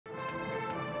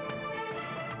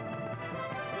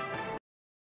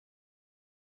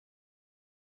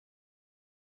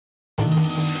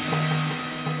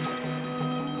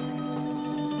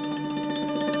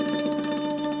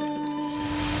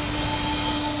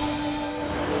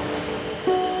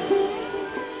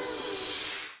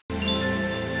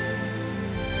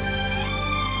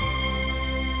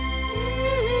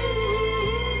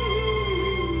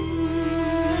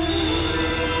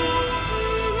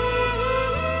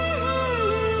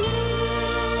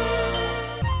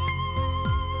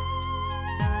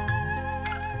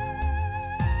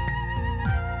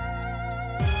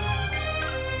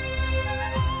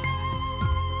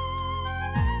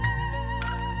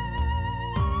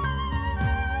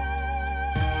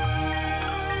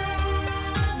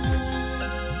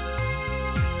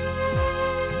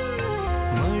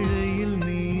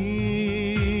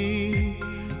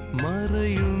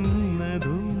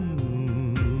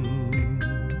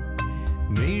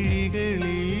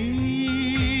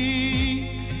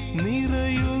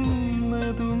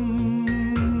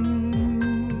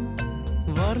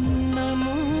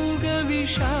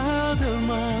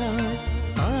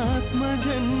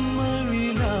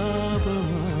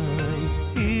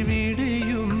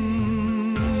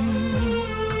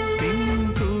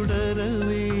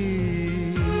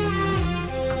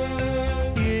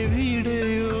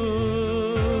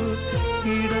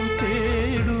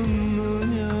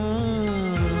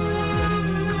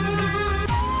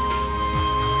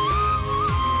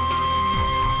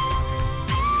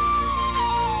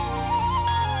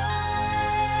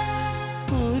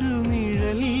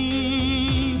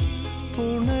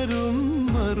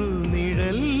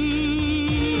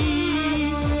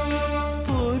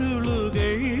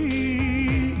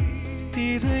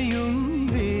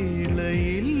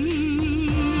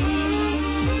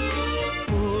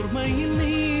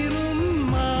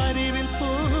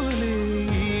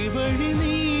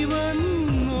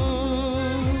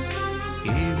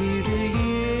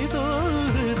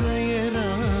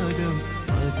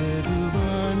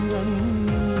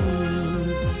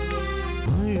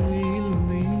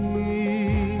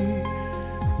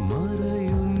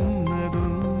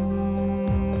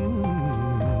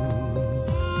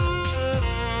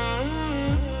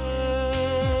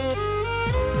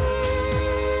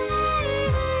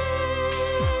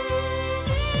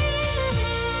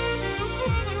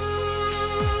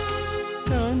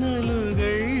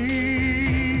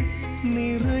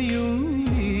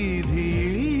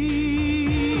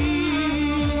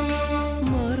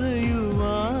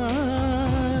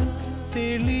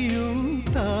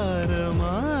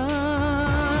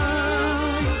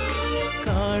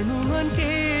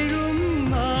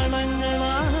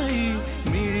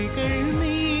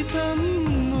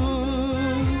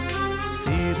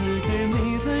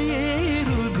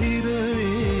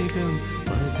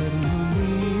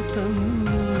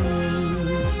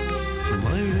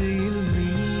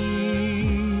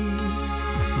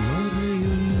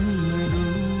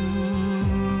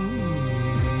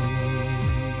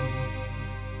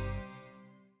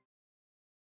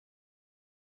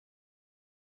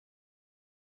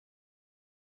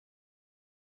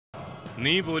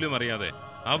നീ പോലും അറിയാതെ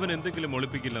അവൻ എന്തെങ്കിലും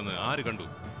ഒളിപ്പിക്കില്ലെന്ന് ആര് കണ്ടു?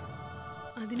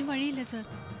 അതിന് വഴിയില്ല സർ.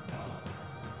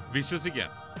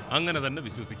 വിശ്വസിക്കാം, അങ്ങനെ തന്നെ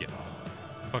വിശ്വസിക്കാം.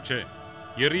 പക്ഷേ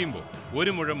എറിയുമ്പോൾ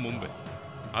ഒരു മുഴം മുമ്പ്.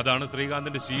 അതാണ്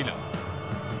ശ്രീകാന്തിന്റെ ശീലം.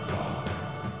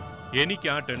 എനിക്ക്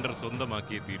ആ ടെൻഡർ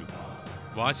സ്വന്തമാക്കിയേ തീരൂ.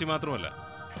 വാശി മാത്രമല്ല,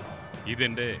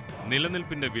 ഇതെന്റെ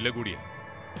നിലനിൽപ്പിന്റെ വില കൂടിയാണ്.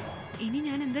 ഇനി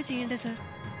ഞാൻ എന്താ ചെയ്യേണ്ടേ സർ?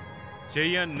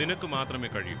 ചെയ്യാൻ നിനക്ക്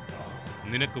മാത്രമേ കഴിയൂ,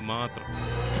 നിനക്ക് മാത്രം.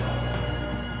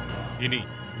 ഇനി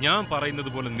ഞാൻ പറയുന്നത്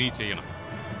പോലെ നീ ചെയ്യണം.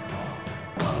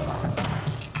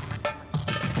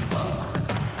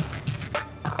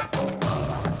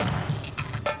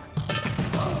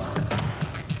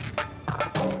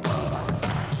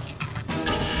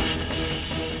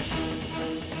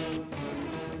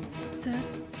 സർ,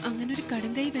 അങ്ങനൊരു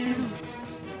കടുങ്കൈ വേണോ?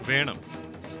 വേണം.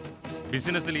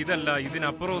 ബിസിനസ്സിൽ ഇതല്ല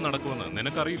ഇതിനപ്പുറവും നടക്കുമെന്ന്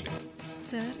നിനക്കറിയില്ലേ?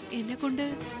 സർ, എന്നെ കൊണ്ട്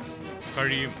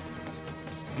കഴിയും.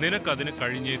 നിനക്കതിന്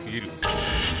കഴിഞ്ഞേ തീരൂ.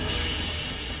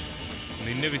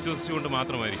 നിന്നെ വിശ്വസിച്ചുകൊണ്ട്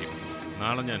മാത്രമായിരിക്കും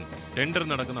നാളെ ഞാൻ ടെൻഡർ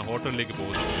നടക്കുന്ന ഹോട്ടലിലേക്ക്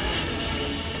പോകുന്നത്.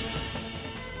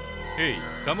 ഏയ്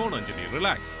കം ഓൺ അഞ്ജലി,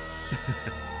 റിലാക്സ്.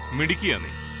 മിടിക്കുക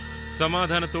നീ.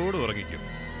 സമാധാനത്തോട് ഉറങ്ങിക്കും.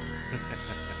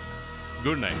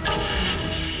 Good night.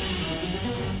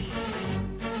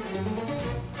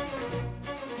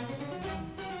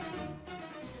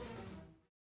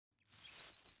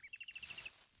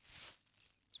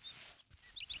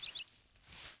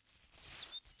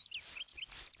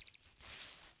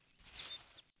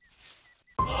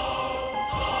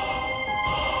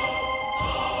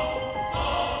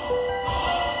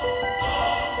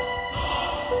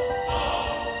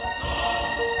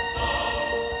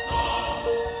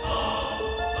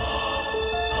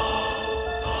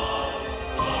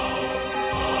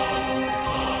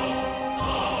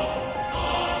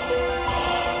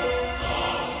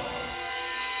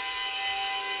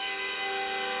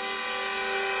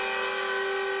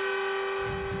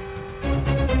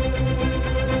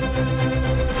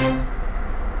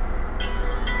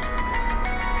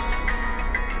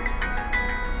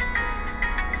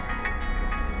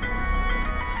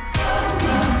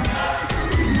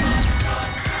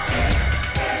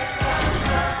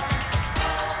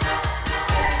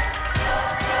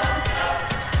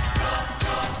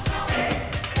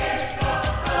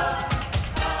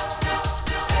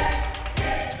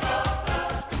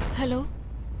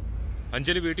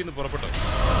 അഞ്ജലി വീട്ടിൽ നിന്ന് പുറപ്പെട്ടോ?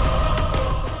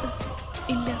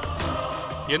 ഇല്ല.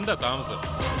 എന്താ താമസം?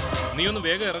 നീ ഒന്ന്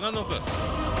വേഗം ഇറങ്ങാൻ നോക്ക്.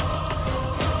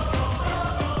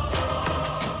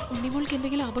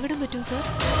 എന്തെങ്കിലും അപകടം പറ്റുമോ സർ?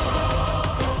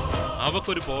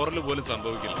 അവക്കൊരു പോറല് പോലും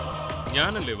സംഭവിക്കില്ല.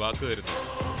 ഞാനല്ലേ വാക്ക് തരുന്നത്.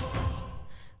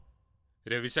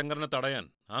 രവിശങ്കറിനെ തടയാൻ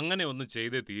അങ്ങനെ ഒന്ന്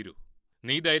ചെയ്തേ തീരൂ.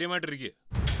 നീ ധൈര്യമായിട്ടിരിക്കുക.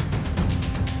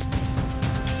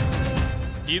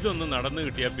 ഇതൊന്ന് നടന്നു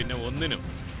കിട്ടിയാൽ പിന്നെ ഒന്നിനും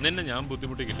നിന്നെ ഞാൻ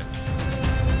ബുദ്ധിമുട്ടിക്കില്ല.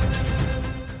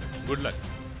 Good luck.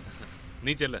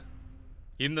 നീ ചെല്ല.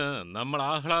 ഇന്ന് നമ്മൾ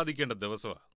ആഹ്ലാദിക്കേണ്ട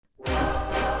ദിവസമാണ്.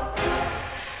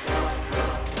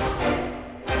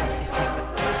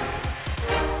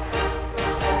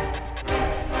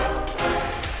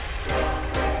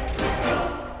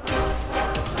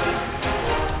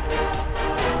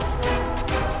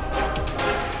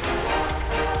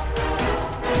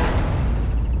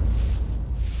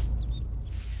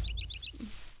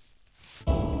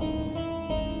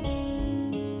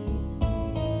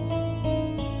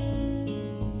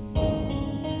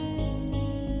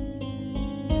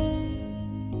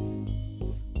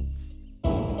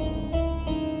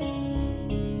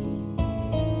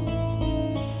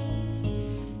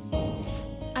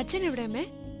 അച്ഛൻ എവിടെ അമ്മേ?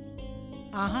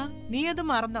 ആഹാ, നീ അത്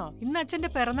മറന്നോ? ഇന്ന് അച്ഛന്റെ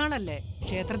പിറന്നാളല്ലേ,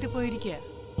 ക്ഷേത്രത്തിൽ പോയിരിക്കുക.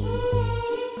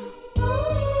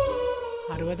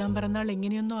 60ാം പിറന്നാൾ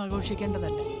ഇങ്ങനെയൊന്നും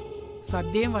ആഘോഷിക്കേണ്ടതല്ലേ.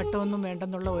 സദ്യയും വട്ടമൊന്നും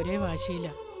വേണ്ടെന്നുള്ള ഒരേ വാശിയില്ല.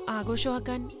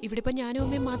 ആഘോഷമാക്കാൻ ഇവിടെ ഇപ്പൊ ഞാനും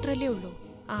അമ്മയും മാത്രല്ലേ ഉള്ളൂ.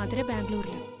 ആതിര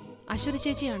ബാംഗ്ലൂരില്, അശ്വതി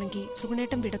ചേച്ചിയാണെങ്കിൽ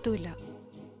സുഗുണേട്ടം വിടത്തുമില്ല.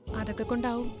 അതൊക്കെ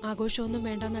കൊണ്ടാവും ആഘോഷമൊന്നും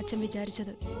വേണ്ടെന്ന് അച്ഛൻ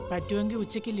വിചാരിച്ചത്. പറ്റുമെങ്കിൽ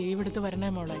ഉച്ചയ്ക്ക് ലീവ് എടുത്ത് വരണേ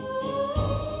മോളെ.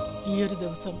 ഈ ഒരു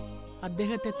ദിവസം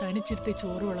അദ്ദേഹത്തെ തനിച്ചിരുത്തി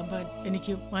ചോറ് വിളമ്പാൻ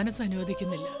എനിക്ക്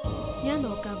മനസ്സനുവദിക്കുന്നില്ല. ഞാൻ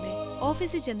നോക്കാമേ.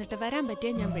 ഓഫീസിൽ ചെന്നിട്ട് വരാൻ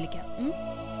പറ്റിയാൽ ഞാൻ വിളിക്കാം.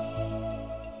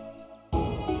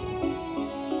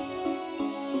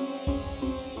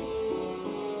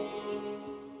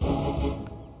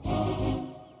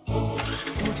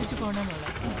 സൂക്ഷിച്ചു പോണേ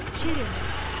മോളെ. ശരി.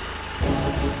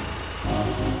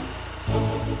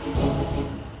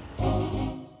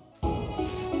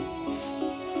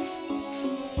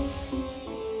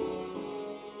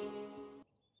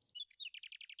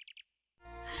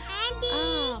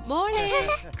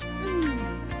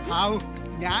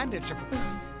 ഞാൻ രക്ഷപ്പെട്ടു.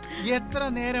 എത്ര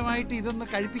നേരമായിട്ട് ഇതൊന്ന്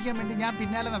കഴിപ്പിക്കാൻ വേണ്ടി ഞാൻ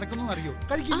പിന്നാലെ നടക്കുന്നു അറിയോ?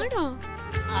 കഴിക്കില്ല.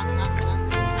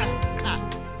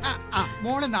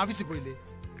 മോളെന്ന് ആഫീസിൽ പോയില്ലേ?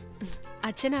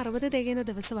 അച്ഛൻ 60 തികയുന്ന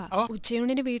ദിവസമാ.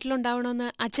 ഉച്ചയൂണിന് വീട്ടിലുണ്ടാവണമെന്ന്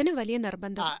അച്ഛന് വലിയ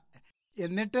നിർബന്ധം.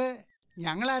 എന്നിട്ട്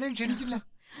ഞങ്ങൾ ആരെയും ക്ഷണിച്ചില്ല.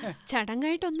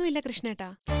 ചടങ്ങായിട്ടൊന്നുമില്ല കൃഷ്ണേട്ടാ.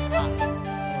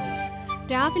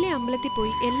 രാവിലെ അമ്പലത്തിൽ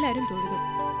പോയി എല്ലാരും തൊഴുതു.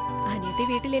 അനിയത്തി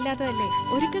വീട്ടിലില്ലാത്തതല്ലേ,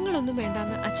 ഒരുക്കങ്ങളൊന്നും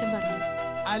വേണ്ടാന്ന് അച്ഛൻ പറഞ്ഞു.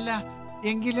 അല്ല,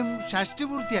 എങ്കിലും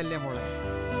ഷഷ്ടിപൂർത്തിയല്ലേ മോളെ?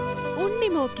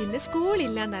 ഉണ്ണിമോക്കിന്ന്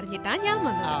സ്കൂളില്ലാന്നറിഞ്ഞിട്ടാ ഞാൻ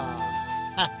വന്നത്.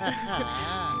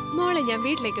 മോളെ ഞാൻ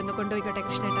വീട്ടിലേക്കൊന്ന് കൊണ്ടുപോയിക്കോട്ടെ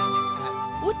കൃഷ്ണേട്ടാ.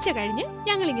 ഉച്ച കഴിഞ്ഞ്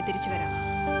ഞങ്ങൾ ഇങ്ങ് തിരിച്ചു വരാം.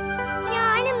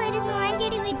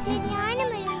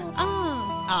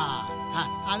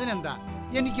 അതിനെന്താ,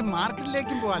 എനിക്ക്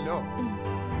മാർക്കറ്റിലേക്കും പോവാലോ.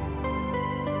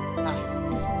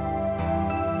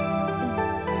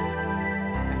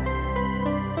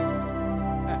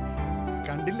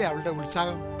 കണ്ടില്ലേ അവളുടെ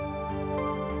ഉത്സാഹം?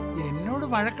 എന്നോട്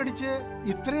വഴക്കടിച്ച്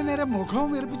ഇത്രയും നേരം മുഖവും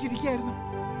വീർപ്പിച്ചിരിക്കുകയായിരുന്നു.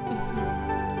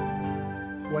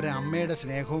 ഒരമ്മയുടെ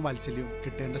സ്നേഹവും വാത്സല്യവും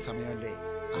കിട്ടേണ്ട സമയമല്ലേ,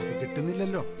 അത്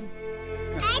കിട്ടുന്നില്ലല്ലോ.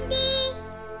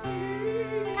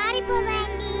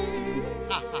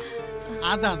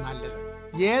 അതാ നല്ലത്.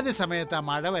 ഏത് സമയത്താ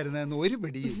മഴ വരുന്നതെന്ന് ഒരു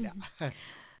പിടിയില്ല.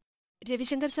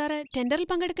 രവിശങ്കർ സാറ് ടെൻഡറിൽ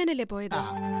പങ്കെടുക്കാനല്ലേ പോയത്?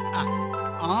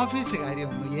 ഓഫീസ്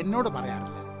കാര്യമൊന്നും എന്നോട്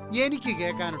പറയാറില്ല. എനിക്ക്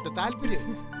കേൾക്കാനൊട്ട് താല്പര്യം.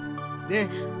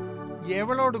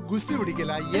 എവളോട് ഗുസ്തി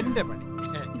പിടിക്കല എന്റെ പണി.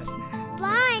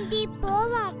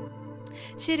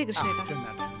 ശരി കൃഷ്ണേട്ടാ.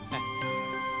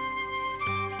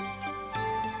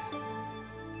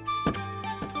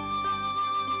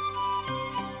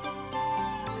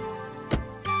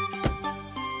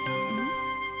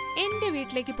 എന്റെ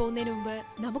വീട്ടിലേക്ക് പോകുന്നതിന് മുമ്പ്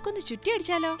നമുക്കൊന്ന് ചുറ്റി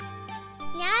അടിച്ചാലോ?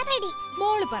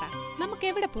 മോള് പറ, നമുക്ക്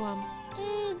എവിടെ പോവാം?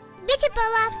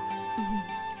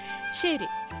 ശരി,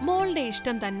 മോളുടെ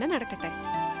ഇഷ്ടം തന്നെ നടക്കട്ടെ.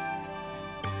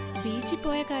 ബീച്ചിൽ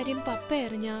പോയ കാര്യം പപ്പ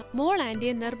എറിഞ്ഞ മോൾ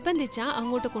ആന്റിയെ നിർബന്ധിച്ച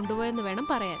അങ്ങോട്ട് കൊണ്ടുപോയെന്ന് വേണം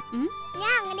പറയാൻ.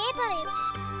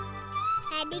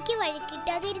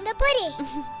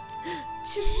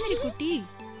 ചുമ്മാരി കുട്ടി.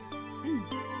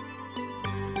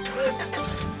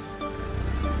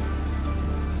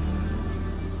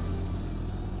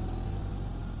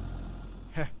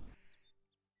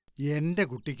 എന്റെ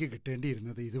കുട്ടിക്ക്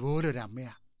കിട്ടേണ്ടിയിരുന്നത്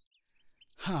ഇതുപോലൊരമ്മയാ.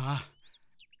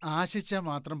 ആശിച്ചാ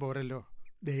മാത്രം പോരല്ലോ,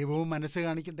 ദൈവവും മനസ്സ്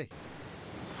കാണിക്കണ്ടേ.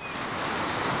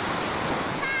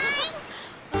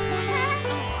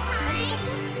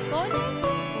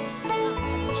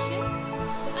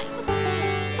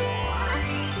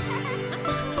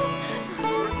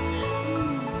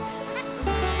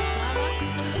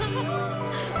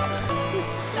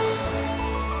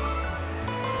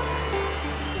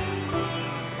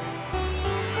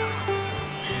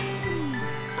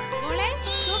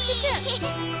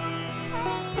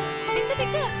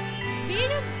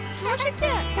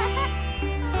 സൂക്ഷിച്ച്.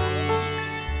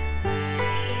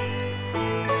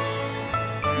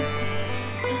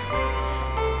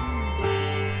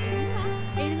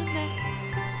 എഴുതുന്നേ.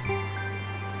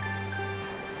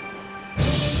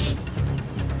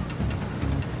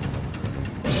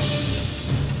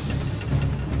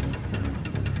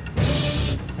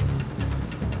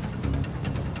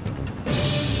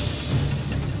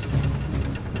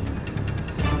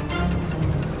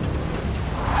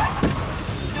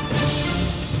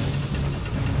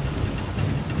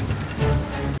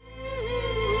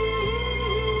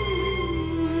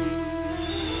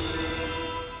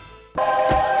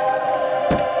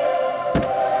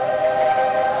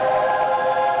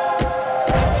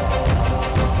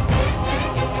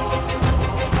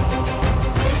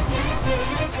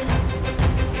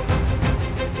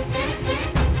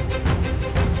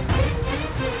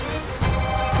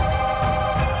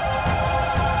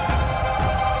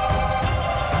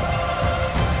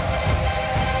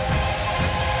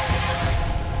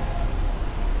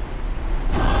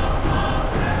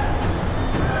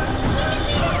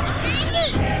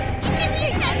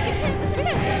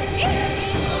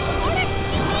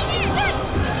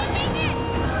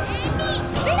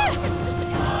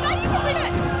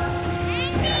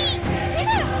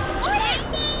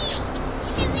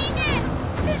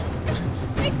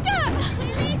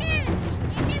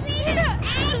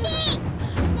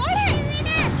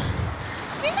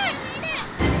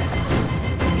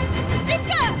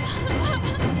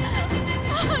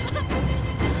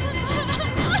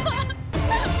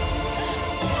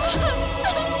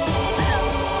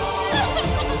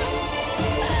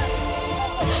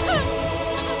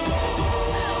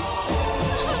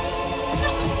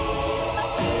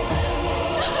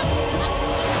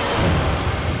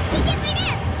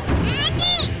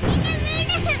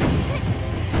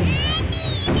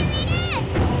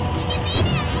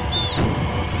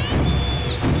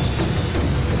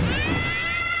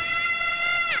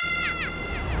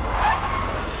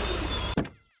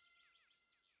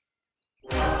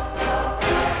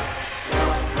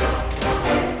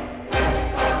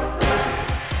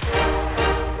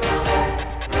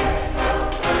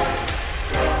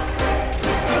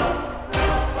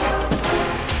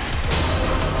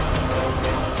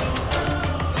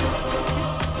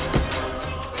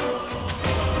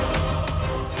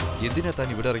 എന്തിനാ താൻ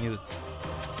ഇവിടെ ഇറങ്ങിയത്?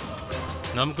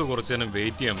 നമുക്ക് കുറച്ചു നേരം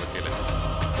വെയിറ്റ് ചെയ്യാൻ പറ്റില്ല.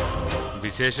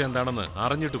 വിശേഷം എന്താണെന്ന്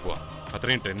അറിഞ്ഞിട്ട് പോവാം.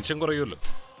 അത്രയും ടെൻഷൻ കുറയുമല്ലോ.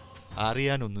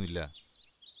 അറിയാനൊന്നുമില്ല.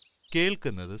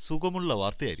 കേൾക്കുന്നത് സുഖമുള്ള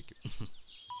വാർത്തയായിരിക്കും.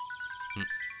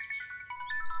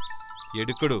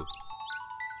 എടുക്കടോ.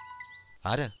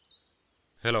 ആരാ?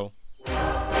 ഹലോ.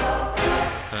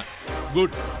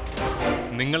 ഗുഡ്.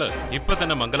 നിങ്ങൾ ഇപ്പൊ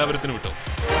തന്നെ മംഗലാപുരത്തിന് വിട്ടോ.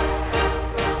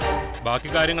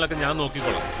 ബാക്കി കാര്യങ്ങളൊക്കെ ഞാൻ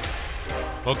നോക്കിക്കോളാം.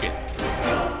 ഓക്കെ.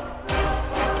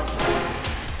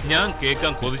 ഞാൻ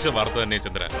കേൾക്കാൻ കൊതിച്ച വാർത്ത തന്നെ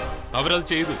ചന്ദ്ര. അവരത്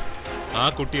ചെയ്തു. ആ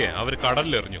കുട്ടിയെ അവർ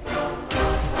കടലിലെറിഞ്ഞു.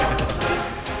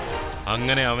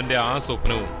 അങ്ങനെ അവന്റെ ആ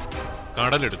സ്വപ്നവും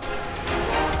കടലെടുത്തു.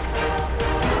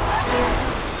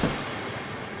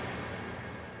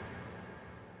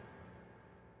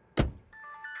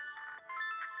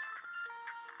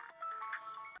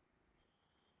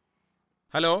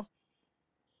 ഹലോ.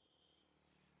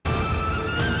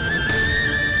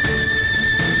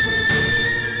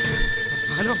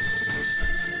 ഹലോ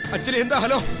അച്ഛനെ, എന്താ?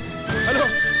 Hello hello.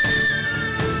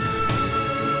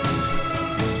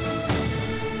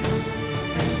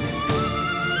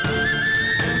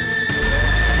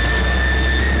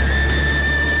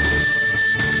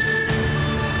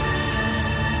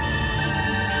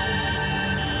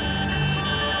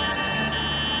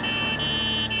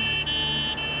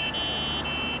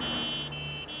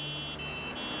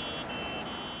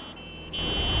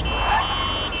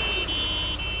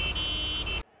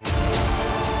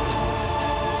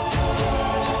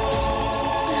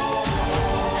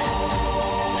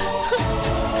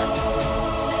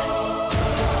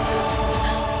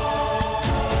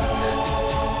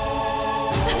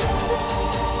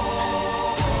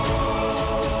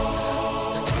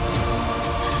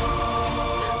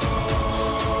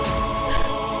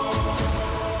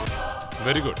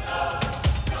 Very good.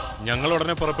 ഞങ്ങൾ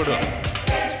ഉടനെ പുറപ്പെടുക.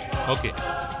 ഓക്കെ.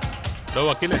 ഡോ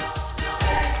വക്കീലേ,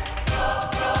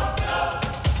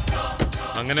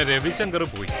 അങ്ങനെ രവിശങ്കർ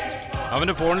പോയി.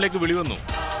 അവന്റെ ഫോണിലേക്ക് വിളി വന്നു.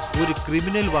 ഒരു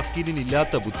ക്രിമിനൽ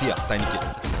വക്കീലിനില്ലാത്ത ബുദ്ധിയാ തനിക്ക്.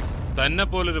 തന്നെ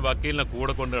പോലൊരു വക്കീലിനെ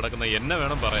കൂടെ കൊണ്ട് കിടക്കുന്ന എന്നെ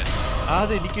വേണം പറയാൻ.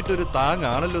 അതെനിക്കിട്ടൊരു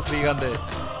താങ്ങാണല്ലോ ശ്രീകാന്ത്.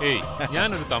 ഏയ്,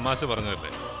 ഞാനൊരു തമാശ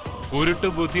പറഞ്ഞതല്ലേ. കുരുട്ട്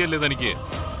ബുദ്ധിയല്ലേ തനിക്ക്.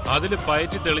 അതില്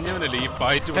പയറ്റി തെളിഞ്ഞവനല്ലേ ഈ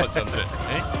പയറ്റുള്ള ചന്ദ്രൻ.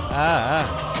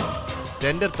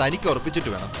 ടെൻഡർ തനിക്ക് ഉറപ്പിച്ചിട്ട്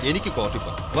വേണം എനിക്ക് കോർട്ടിൽ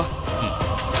പോകാൻ. വാ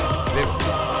വേഗം.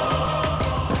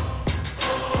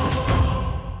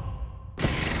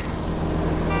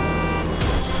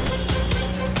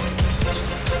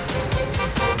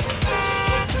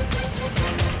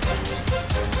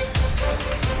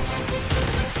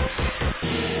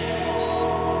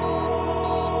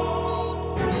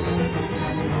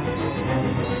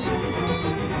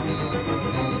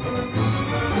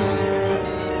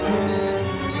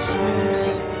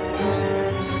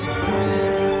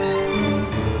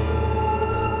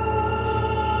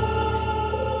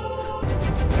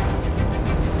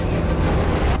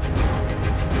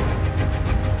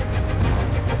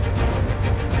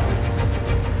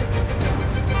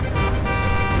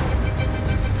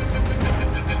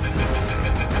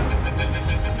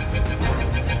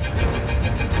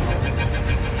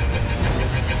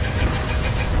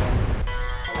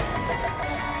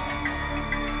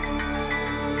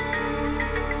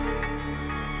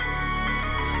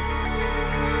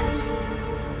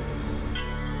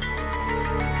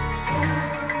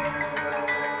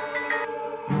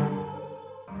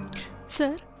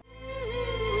 സർ,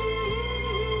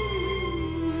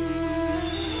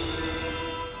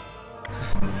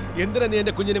 എന്തിനാ നീ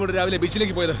എന്റെ കുഞ്ഞിനെ കൊണ്ട് രാവിലെ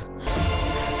ബീച്ചിലേക്ക് പോയത്?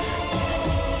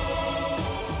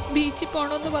 ബീച്ചിൽ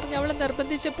പോണോന്ന് പറഞ്ഞ് അവളെ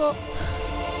നിർബന്ധിച്ചപ്പോ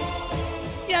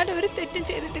ഞാൻ ഒരു തെറ്റും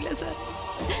ചെയ്തിട്ടില്ല സർ.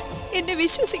 എന്നെ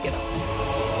വിശ്വസിക്കണം.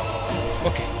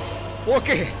 ഓക്കേ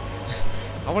ഓക്കേ,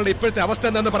 അവളുടെ ഇപ്പോഴത്തെ അവസ്ഥ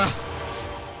എന്താന്ന് പറ.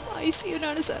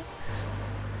 ICUലാണ് സർ.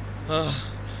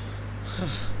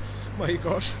 My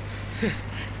God.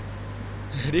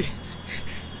 എടി,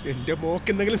 എന്റെ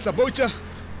മോക്ക് എന്തെങ്കിലും സംഭവിച്ച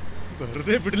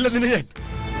വെറുതെ വിടില്ല നിന്നെ ഞാൻ.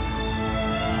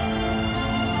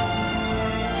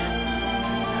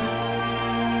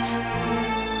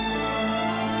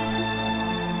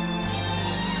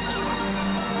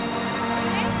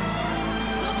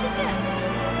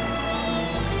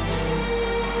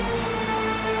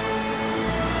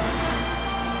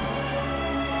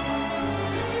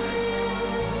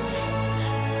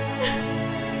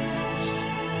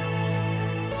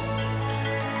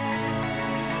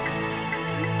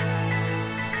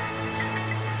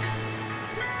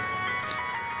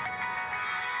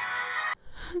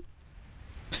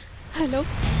 ഹലോ.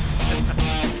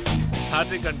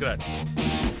 Hearty congrats.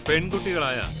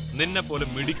 പെൺകുട്ടികളായ നിന്നെ പോലെ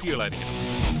മിടുക്കികളായിരിക്കണം.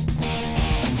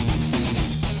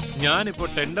 ഞാനിപ്പോ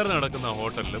ടെൻഡർ നടക്കുന്ന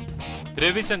ഹോട്ടലിലും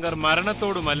രവിശങ്കർ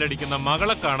മരണത്തോട് മല്ലടിക്കുന്ന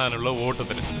മകളെ കാണാനുള്ള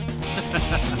ഓട്ടത്തിലും.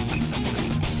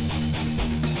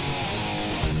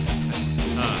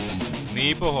 നീ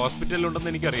ഇപ്പോ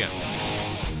ഹോസ്പിറ്റലിലുണ്ടെന്ന് എനിക്കറിയാം.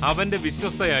 അവന്റെ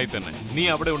വിശ്വസ്തയായി തന്നെ നീ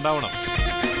അവിടെ ഉണ്ടാവണം.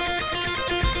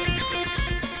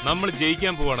 നമ്മൾ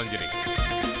ജയിക്കാൻ പോവാണെങ്കിൽ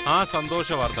ആ സന്തോഷ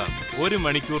വാർത്ത 1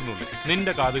 മണിക്കൂറിനുള്ളിൽ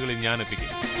നിന്റെ കാതുകളിൽ ഞാൻ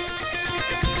എത്തിക്കും.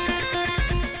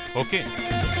 ഓക്കെ?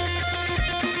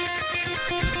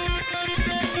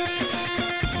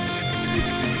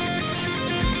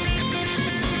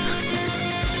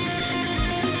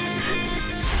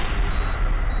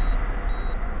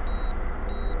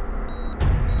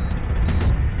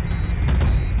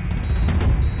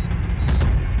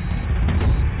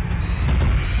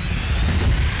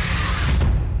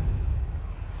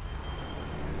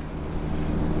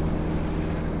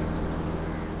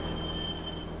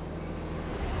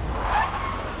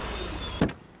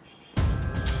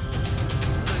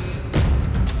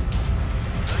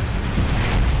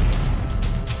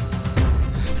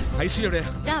 ICU എവിടെയാ?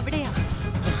 അവിടെയാ.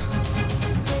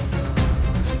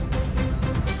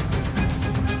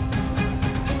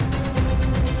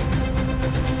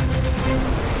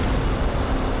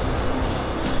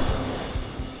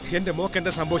 എന്റെ മോക്ക്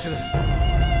എന്താ സംഭവിച്ചത്?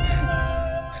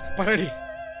 പറയടി,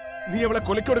 നീ അവളെ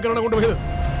കൊലയ്ക്ക് കൊടുക്കാനാണ് കൊണ്ടുപോയത്?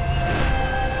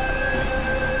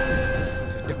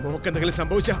 എന്റെ മോക്ക് എന്തെങ്കിലും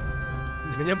സംഭവിച്ചാ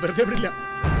നിന്നെ ഞാൻ വെറുതെ വിടില്ല.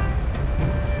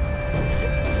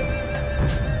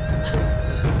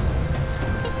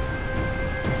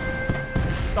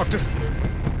 Doctor,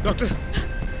 doctor.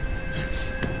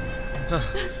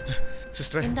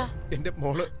 സിസ്റ്ററെ, എന്റെ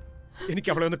മോള്, എനിക്ക്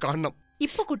അവളെ ഒന്ന് കാണണം.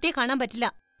 ഇപ്പൊ കുട്ടിയെ കാണാൻ പറ്റില്ല.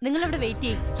 നിങ്ങൾ അവിടെ വെയിറ്റ്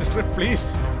ചെയ്യും. സിസ്റ്ററെ പ്ലീസ്,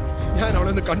 ഞാൻ അവളെ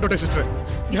ഒന്ന് കണ്ടോട്ടെ സിസ്റ്ററെ.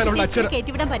 ഞാൻ അവളുടെ അച്ഛനെ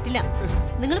കയറ്റിവിടാൻ പറ്റില്ല.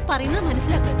 നിങ്ങൾ പറയുന്നത്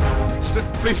മനസ്സിലാക്ക്. Sister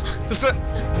please. Sister,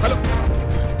 hello.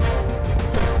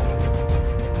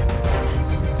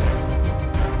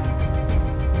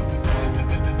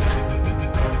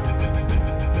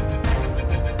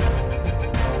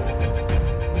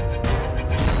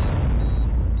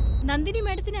 Nandini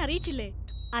മാഡത്തിനെ അറിയിച്ചില്ലേ?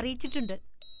 അറിയിച്ചിട്ടുണ്ട്.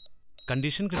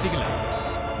 കണ്ടീഷൻ ക്രിട്ടിക്കലാ.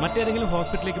 മറ്റേതെങ്കിലും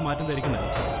ഹോസ്പിറ്റലിലേക്ക് മാറ്റുന്നതായിരിക്കും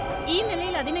നല്ലത്. ഈ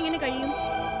നിലയിൽ അതിനെങ്ങനെ കഴിയും?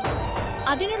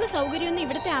 അതിനുള്ള സൗകര്യമൊന്നും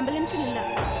ഇവിടുത്തെ ആംബുലൻസിലില്ല.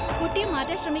 കുട്ടിയെ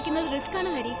മാറ്റാൻ ശ്രമിക്കുന്നത് റിസ്ക്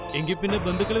ആണ് ഹരി. എങ്കിൽ പിന്നെ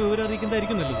ബന്ധുക്കളെ വിവരം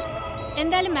അറിയിക്കുന്നതായിരിക്കും നല്ലത്.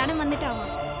 എന്തായാലും മാഡം വന്നിട്ടാവാം.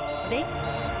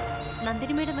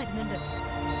 നന്ദിനി മാഡം വരുന്നുണ്ട്.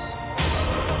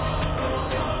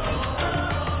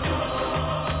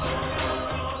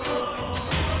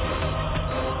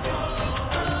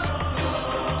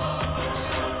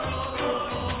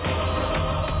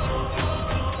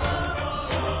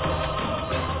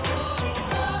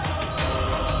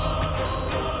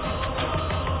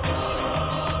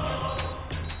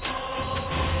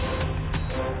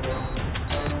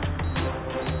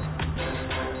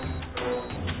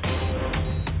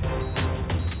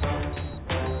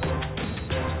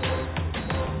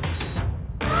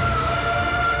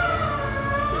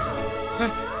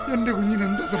 എന്റെ കുഞ്ഞിന്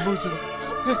എന്താ സംഭവിച്ചത്?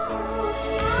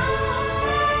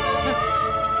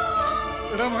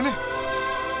 എടാ മോനെ,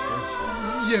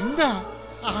 എന്താ?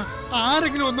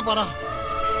 ആരെങ്കിലും ഒന്ന് പറ.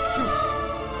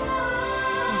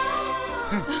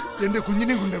 എന്റെ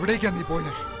കുഞ്ഞിനെ കൊണ്ട് എവിടേക്കാ നീ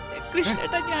പോയത്?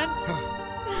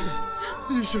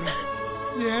 ഈശ്വര,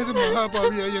 ഏത്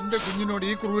മഹാഭാവിയാ എന്റെ കുഞ്ഞിനോട്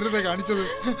ഈ ക്രൂരത കാണിച്ചത്?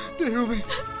 ദൈവമേ,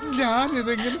 ഞാൻ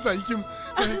ഇതെങ്ങനെ സഹിക്കും?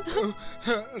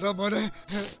 എടാ മോനെ,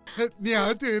 നീ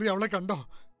അകത്ത് കയറി അവളെ കണ്ടോ?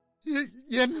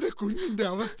 എന്റെ കുഞ്ഞിന്റെ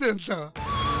അവസ്ഥ എന്താ?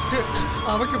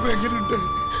 അവക്കിപ്പോ എങ്ങനെയുണ്ട്?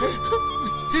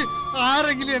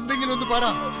 ആരെങ്കിലും എന്തെങ്കിലും ഒന്ന് പറ.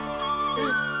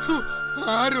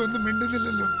 ആരും ഒന്നും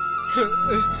മിണ്ടുന്നില്ലല്ലോ.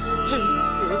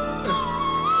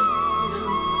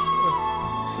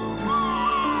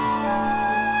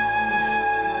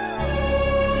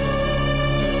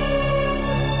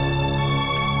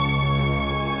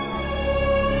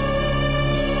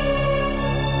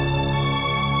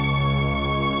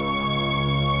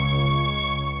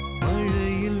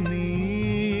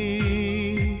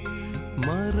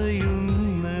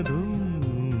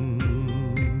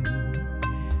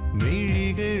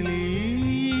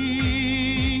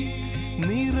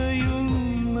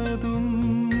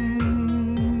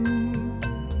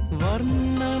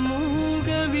 വർണ്ണമൂക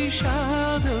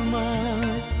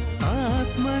വിഷാദമായി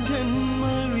ആത്മജന്മ